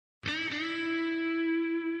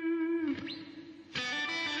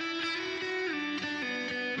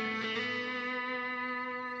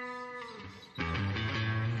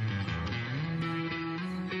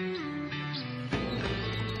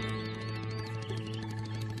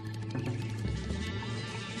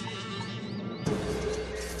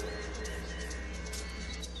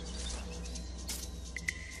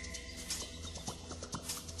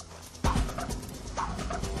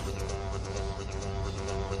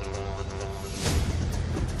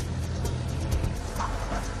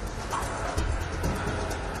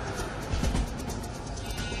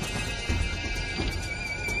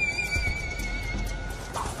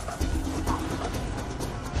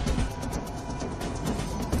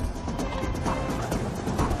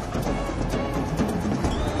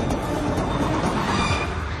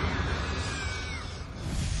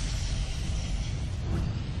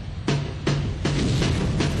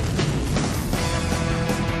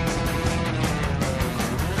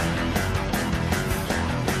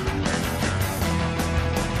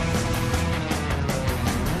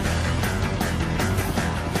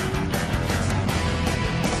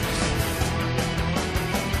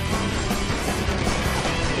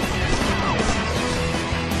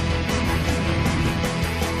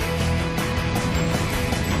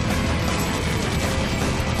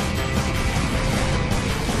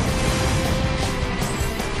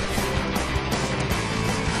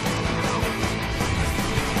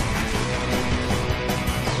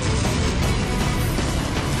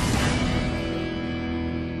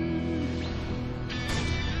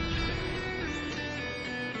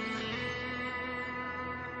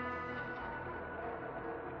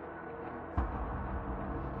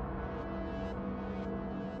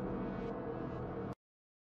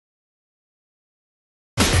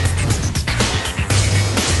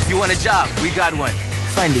You want a job? We got one.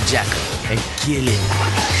 Find the jackal and kill him.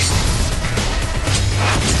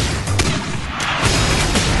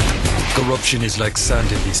 Corruption is like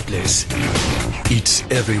sand in this place. It's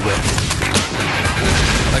everywhere.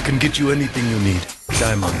 I can get you anything you need.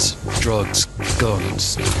 Diamonds, drugs,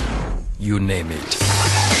 guns, you name it.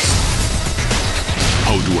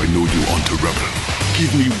 How do I know you aren't a rebel?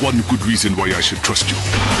 Give me one good reason why I should trust you.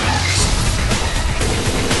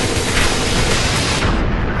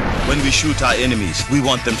 When we shoot our enemies, we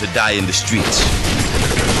want them to die in the streets,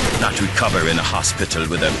 not recover in a hospital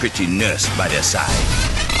with a pretty nurse by their side.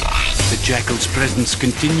 The Jackal's presence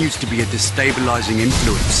continues to be a destabilizing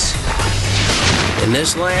influence. In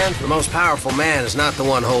this land, the most powerful man is not the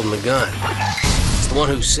one holding the gun. It's the one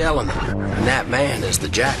who's selling them, and that man is the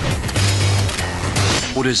Jackal.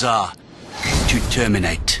 Orders are to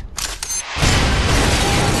terminate.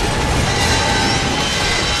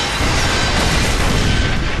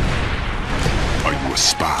 Are you a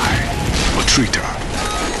spy, a traitor,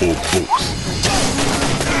 or both?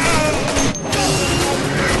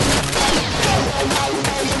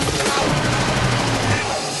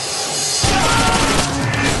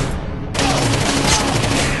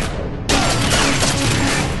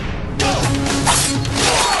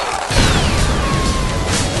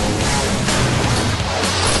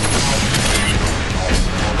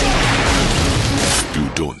 You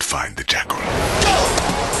don't find the Jackal.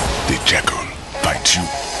 The Jackal finds you.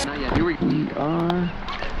 We are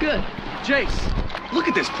good. Jace, look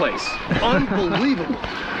at this place. Unbelievable.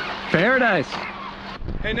 Paradise.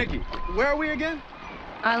 Hey, Nikki, where are we again?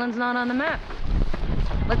 Island's not on the map.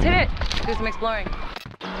 Let's hit it. Do some exploring.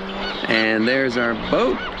 And there's our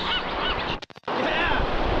boat. Yeah!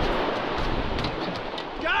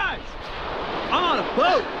 Guys! I'm on a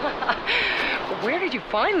boat! Where did you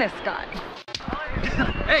find this guy?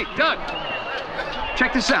 Hey, Doug!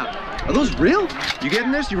 Check this out. Are those real? You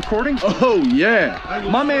getting this? You recording? Oh, yeah.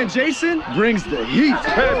 My man Jason brings the heat.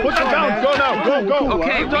 Hey, put that down. Go now. Go.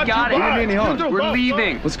 Okay, we got it. We're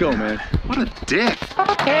leaving. Let's go, man. What a dick.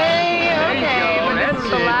 Okay, but this is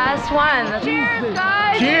the last one. Cheers,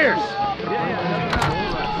 guys! Cheers!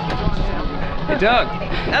 Hey, Doug,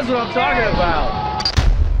 that's what I'm talking about.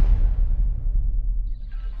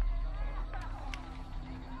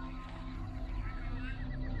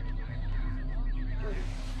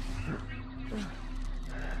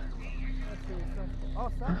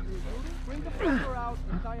 Bring the fucker out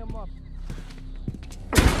and tie him up.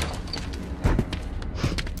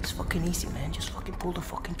 It's fucking easy, man. Just fucking pull the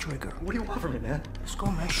fucking trigger. What do you want from me, man? Let's go,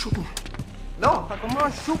 man. Shoot me. No, come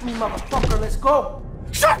on, shoot me, motherfucker. Let's go.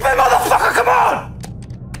 Shoot me, motherfucker! Come on!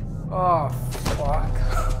 Oh,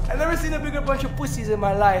 fuck. I've never seen a bigger bunch of pussies in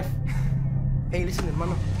my life. Hey, listen,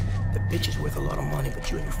 hermano. The bitch is worth a lot of money, but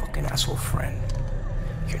you and your fucking asshole friend,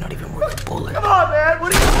 you're not even worth a bullet. Come on, man.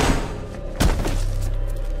 What are you...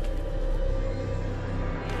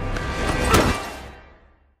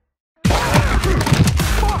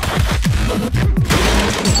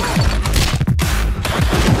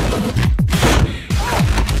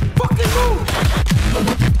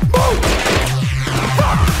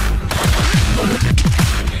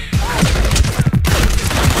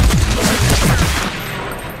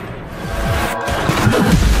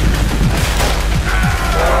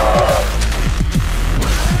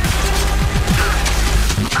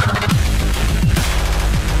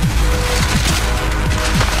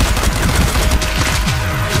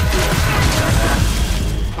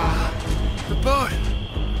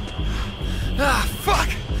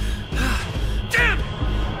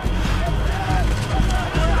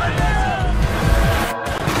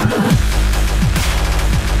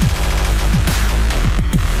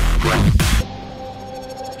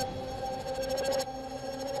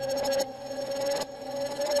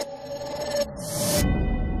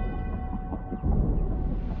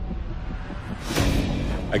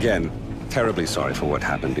 Again, terribly sorry for what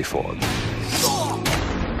happened before.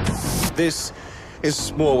 This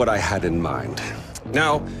is more what I had in mind.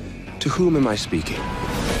 Now, to whom am I speaking?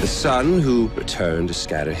 The son who returned to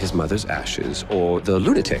scatter his mother's ashes, or the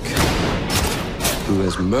lunatic who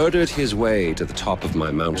has murdered his way to the top of my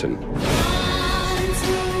mountain?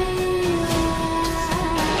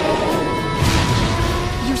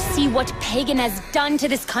 You see what Pagan has done to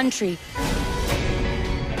this country.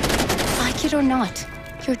 Like it or not,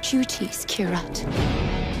 your duties, Kyrat,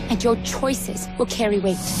 and your choices will carry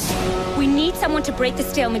weight. We need someone to break the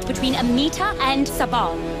stalemate between Amita and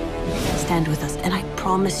Sabal. Stand with us, and I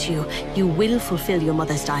promise you, you will fulfill your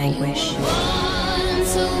mother's dying wish.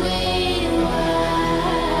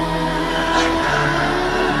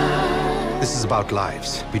 This is about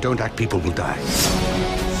lives. If we don't act, people will die.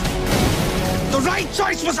 The right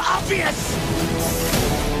choice was obvious!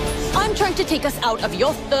 I'm trying to take us out of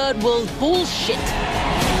your third world bullshit.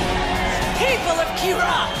 People of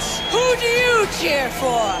Kyrat, who do you cheer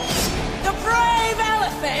for? The brave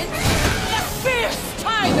elephant? The fierce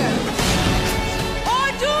tiger?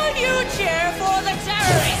 Or do you cheer for the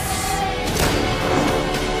terrorists?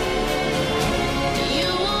 You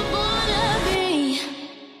were born to be.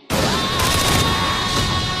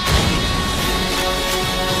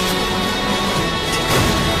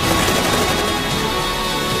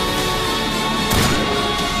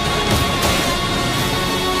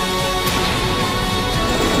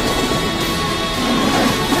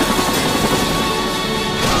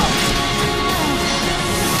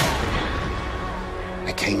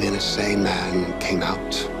 Came in a sane man, came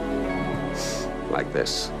out like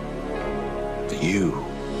this. But you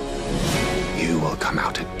will come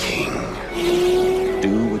out a king.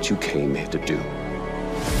 Do what you came here to do.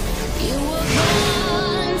 You were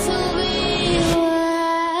born to be